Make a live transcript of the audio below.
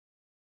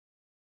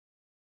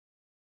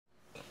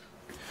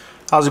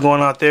How's it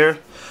going out there?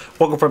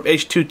 Welcome from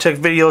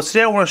H2TechVideos.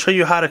 Today I want to show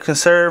you how to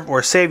conserve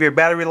or save your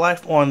battery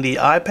life on the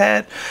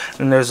iPad.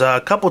 And there's a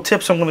couple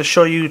tips I'm going to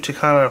show you to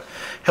kind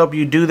of help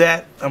you do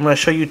that. I'm going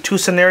to show you two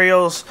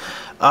scenarios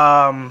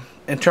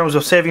in terms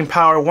of saving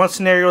power. One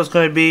scenario is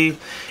going to be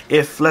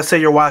if, let's say,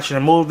 you're watching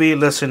a movie,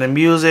 listening to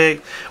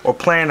music, or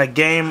playing a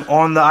game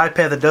on the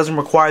iPad that doesn't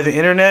require the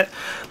internet.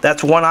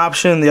 That's one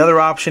option. The other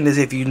option is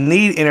if you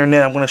need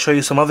internet. I'm going to show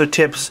you some other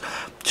tips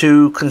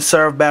to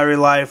conserve battery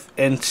life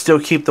and still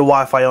keep the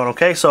Wi-Fi on.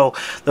 Okay, so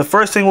the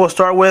first thing we'll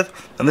start with,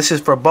 and this is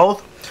for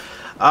both,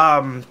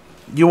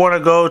 you want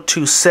to go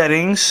to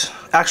settings.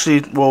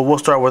 Actually, well, we'll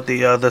start with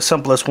the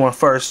simplest one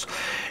first.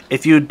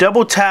 If you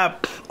double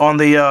tap on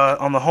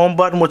the home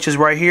button, which is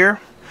right here,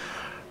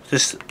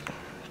 just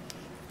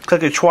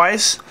click it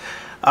twice.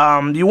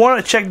 You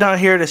want to check down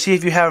here to see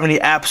if you have any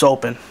apps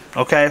open.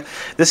 Okay,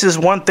 this is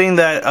one thing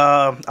that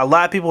a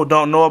lot of people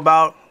don't know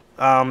about,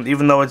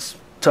 even though it's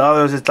to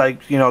others it's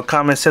like, you know,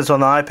 common sense on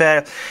the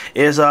iPad,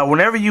 is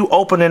whenever you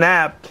open an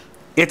app,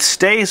 it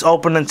stays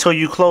open until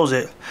you close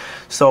it.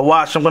 So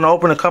watch, I'm going to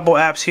open a couple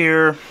apps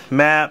here,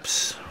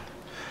 maps,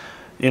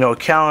 you know,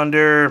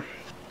 calendar,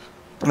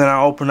 and then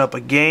I open up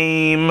a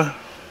game.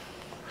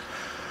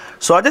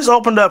 So I just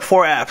opened up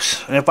 4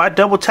 apps, and if I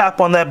double tap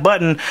on that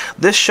button,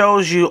 this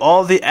shows you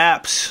all the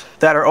apps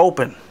that are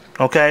open.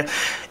 Okay,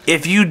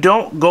 if you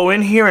don't go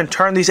in here and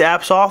turn these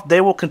apps off,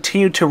 they will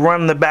continue to run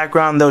in the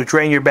background. They'll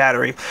drain your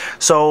battery.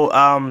 So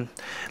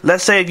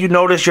let's say if you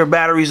notice your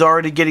battery is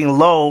already getting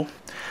low,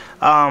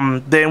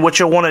 then what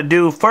you'll want to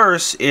do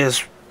first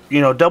is,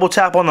 you know, double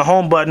tap on the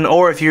home button,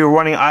 or if you're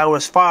running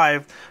iOS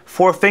 5,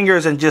 4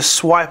 fingers and just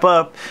swipe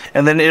up,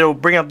 and then it'll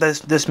bring up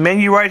this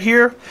menu right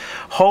here.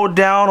 Hold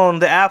down on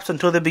the apps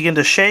until they begin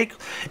to shake,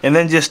 and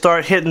then just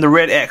start hitting the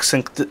red X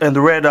and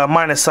the red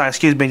minus sign,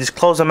 excuse me, just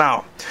close them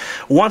out.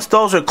 Once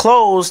those are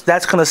closed,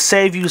 that's going to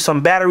save you some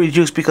battery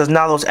juice, because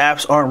now those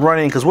apps aren't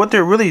running. Because what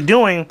they're really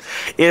doing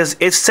is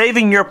it's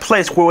saving your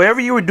place. Wherever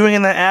you were doing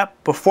in the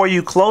app before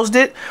you closed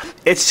it,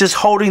 it's just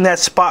holding that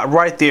spot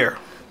right there.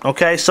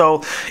 Okay,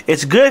 so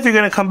it's good if you're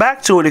going to come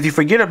back to it. If you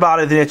forget about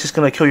it, then it's just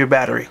going to kill your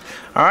battery.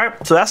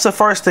 Alright, so that's the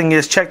first thing,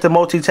 is check the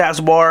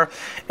multitask bar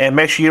and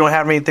make sure you don't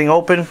have anything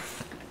open.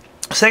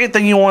 Second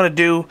thing you want to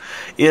do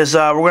is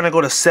we're going to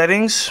go to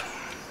settings,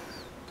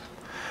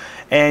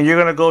 and you're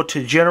going to go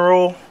to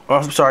general, or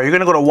I'm sorry, you're going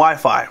to go to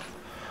Wi-Fi.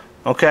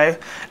 Okay,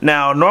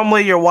 now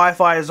normally your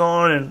Wi-Fi is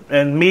on,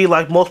 and me,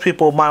 like most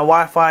people, my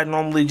Wi-Fi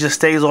normally just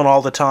stays on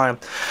all the time.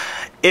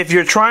 If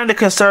you're trying to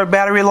conserve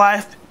battery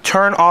life,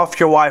 turn off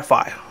your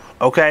Wi-Fi.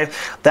 Okay,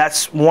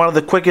 that's one of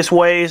the quickest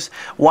ways.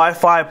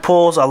 Wi-Fi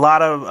pulls a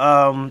lot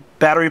of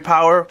battery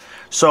power,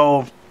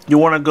 so you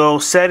want to go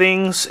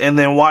settings and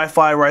then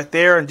Wi-Fi right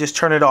there and just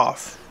turn it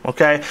off.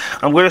 Okay,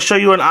 I'm going to show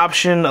you an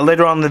option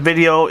later on in the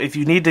video. If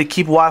you need to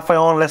keep Wi-Fi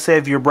on, let's say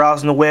if you're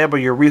browsing the web or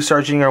you're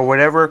researching or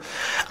whatever,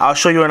 I'll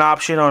show you an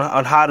option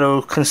on how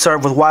to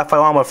conserve with Wi-Fi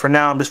on, but for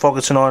now I'm just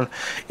focusing on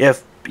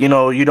if, you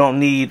know, you don't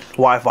need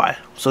Wi-Fi.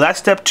 So that's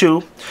step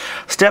 2.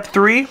 Step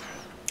 3,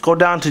 go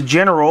down to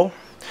general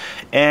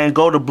and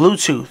go to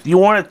Bluetooth. You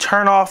want to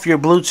turn off your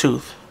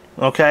Bluetooth.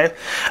 Okay,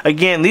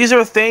 again, these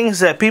are things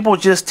that people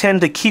just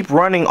tend to keep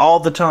running all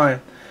the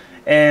time,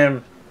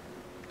 and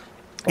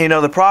you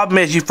know, the problem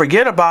is you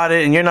forget about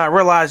it and you're not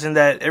realizing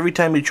that every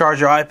time you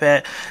charge your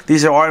iPad,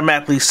 these are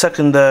automatically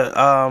sucking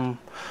the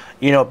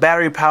you know,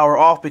 battery power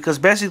off, because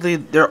basically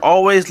they're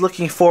always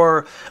looking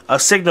for a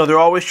signal. They're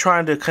always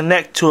trying to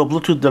connect to a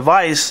Bluetooth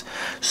device,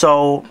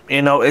 so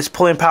you know, it's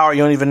pulling power,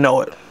 you don't even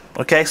know it.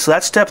 Okay, so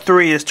that's step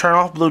 3, is turn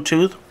off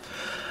Bluetooth.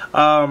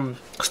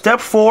 Step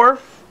 4,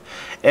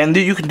 and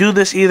you can do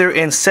this either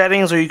in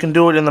settings or you can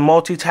do it in the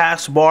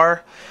multitask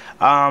bar,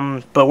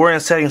 but we're in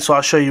settings, so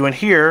I'll show you in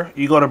here.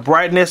 You go to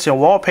brightness and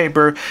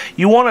wallpaper.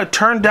 You want to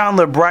turn down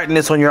the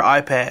brightness on your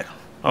iPad.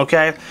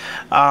 Okay,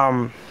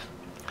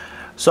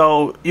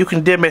 so you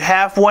can dim it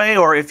halfway,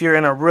 or if you're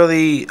in a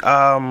really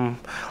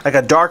like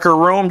a darker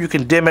room, you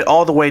can dim it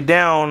all the way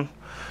down.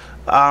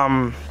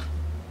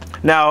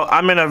 Now,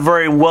 I'm in a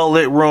very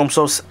well-lit room,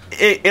 so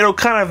it'll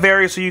kind of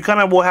vary, so you kind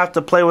of will have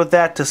to play with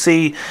that to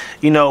see,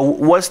 you know,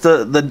 what's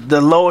the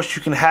lowest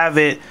you can have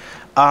it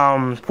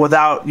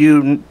without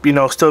you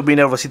know, still being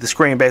able to see the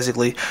screen,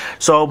 basically.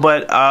 So,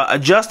 but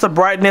adjust the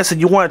brightness, and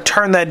you want to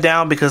turn that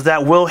down, because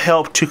that will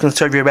help to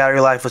conserve your battery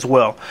life as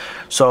well.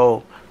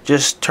 So,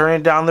 just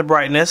turn down the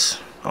brightness.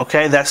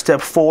 Okay, that's step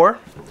 4.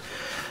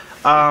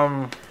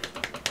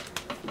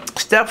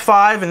 Step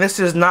 5, and this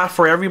is not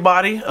for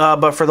everybody,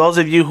 but for those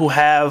of you who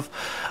have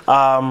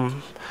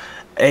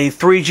a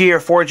 3G or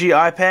 4G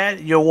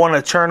iPad, you'll want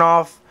to turn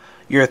off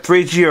your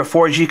 3G or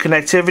 4G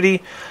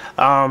connectivity.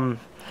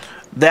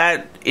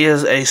 That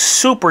is a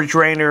super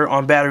drainer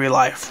on battery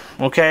life.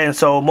 Okay, and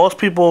so most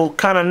people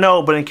kind of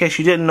know, but in case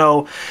you didn't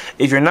know,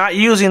 if you're not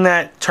using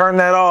that, turn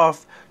that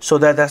off so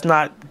that that's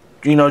not,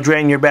 you know,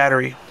 draining your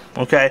battery.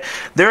 Okay,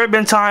 there have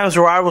been times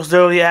where I was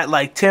literally at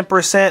like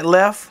 10%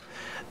 left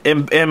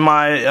in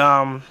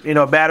my you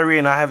know, battery,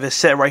 and I have it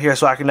set right here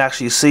so I can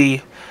actually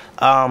see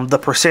the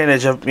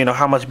percentage of, you know,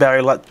 how much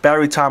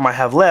battery time I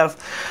have left.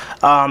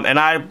 And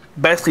I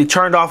basically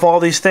turned off all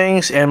these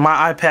things, and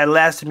my iPad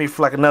lasted me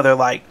for like another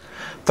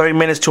 30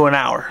 minutes to an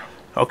hour.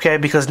 Okay,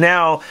 because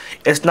now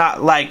it's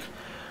not like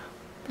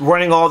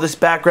running all this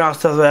background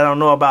stuff that I don't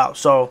know about.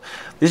 So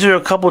these are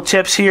a couple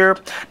tips here.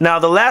 Now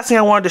the last thing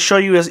I wanted to show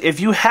you is, if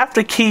you have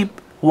to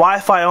keep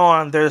Wi-Fi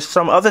on, there's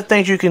some other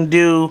things you can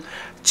do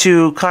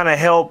to kind of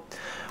help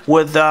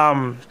with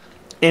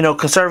you know,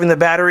 conserving the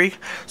battery.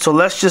 So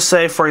let's just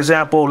say, for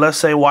example, let's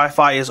say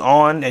Wi-Fi is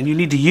on and you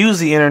need to use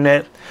the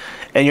internet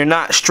and you're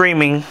not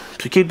streaming.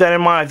 So keep that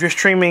in mind. If you're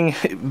streaming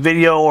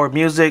video or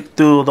music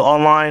through the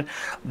online,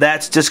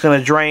 that's just going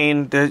to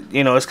drain.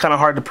 You know, it's kind of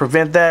hard to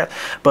prevent that.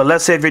 But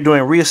let's say if you're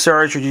doing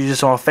research, or you're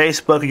just on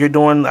Facebook, or you're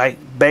doing like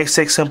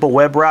basic simple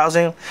web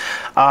browsing,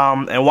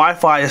 and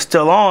Wi-Fi is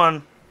still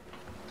on,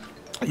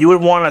 you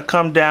would want to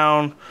come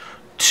down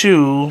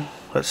to,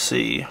 let's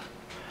see,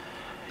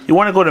 you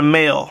want to go to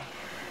Mail.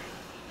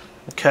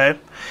 Okay,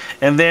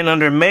 and then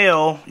under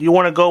Mail, you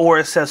want to go where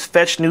it says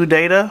Fetch New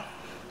Data.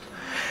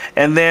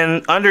 And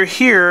then under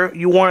here,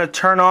 you want to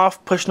turn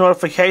off push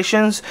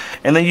notifications,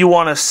 and then you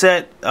want to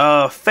set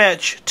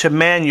fetch to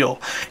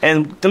manual.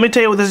 And let me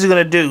tell you what this is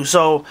going to do.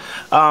 So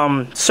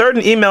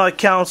certain email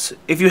accounts,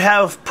 if you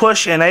have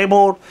push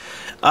enabled,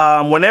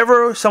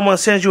 whenever someone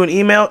sends you an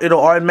email,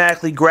 it'll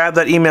automatically grab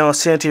that email and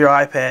send it to your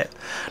iPad.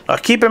 Now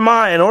keep in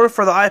mind, in order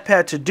for the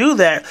iPad to do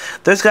that,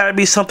 there's got to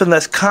be something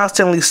that's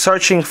constantly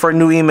searching for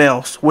new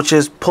emails, which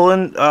is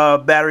pulling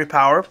battery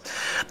power.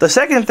 The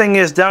second thing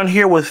is, down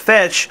here with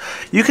Fetch,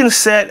 you can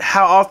set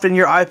how often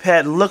your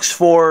iPad looks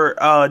for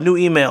new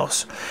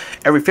emails.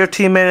 Every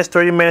 15 minutes,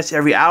 30 minutes,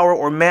 every hour,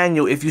 or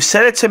manual. If you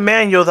set it to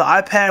manual, the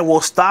iPad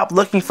will stop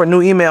looking for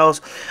new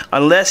emails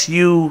unless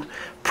you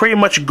pretty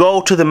much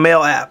go to the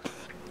Mail app.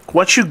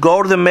 Once you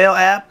go to the Mail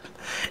app,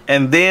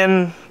 and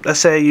then let's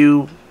say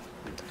you,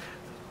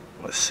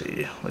 let's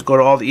go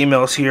to all the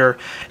emails here,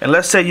 and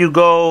let's say you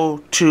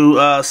go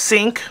to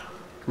sync,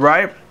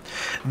 right?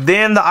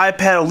 Then the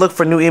iPad will look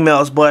for new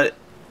emails, but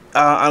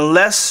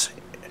unless,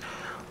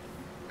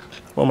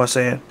 what am I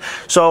saying?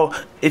 So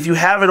if you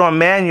have it on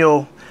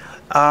manual,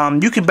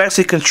 you can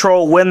basically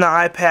control when the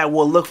iPad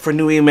will look for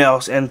new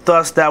emails, and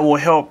thus that will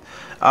help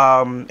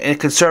in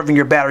conserving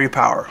your battery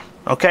power.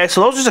 Okay, so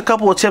those are just a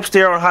couple of tips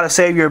there on how to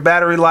save your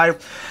battery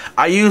life.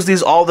 I use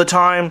these all the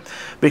time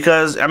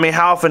because, I mean,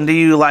 how often do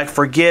you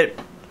forget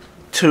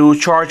to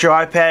charge your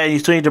iPad and you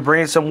still need to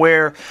bring it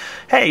somewhere?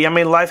 Hey, I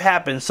mean, life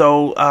happens.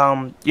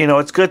 So, you know,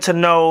 it's good to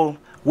know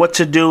what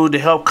to do to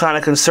help kind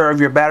of conserve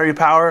your battery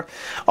power.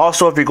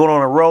 Also, if you're going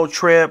on a road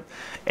trip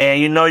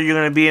and you know you're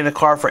going to be in the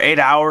car for 8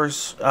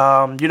 hours,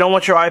 you don't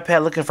want your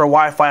iPad looking for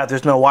Wi-Fi if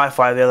there's no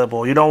Wi-Fi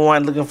available. You don't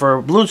want it looking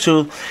for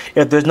Bluetooth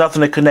if there's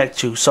nothing to connect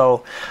to.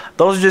 So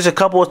those are just a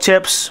couple of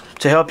tips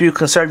to help you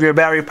conserve your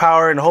battery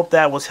power, and I hope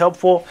that was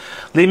helpful.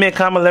 Leave me a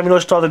comment, let me know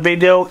what you thought of the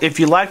video. If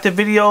you liked the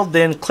video,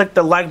 then click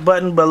the like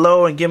button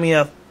below and give me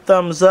a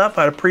thumbs up.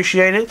 I'd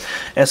appreciate it.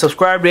 And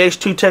subscribe to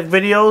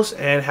H2TechVideos,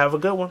 and have a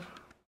good one.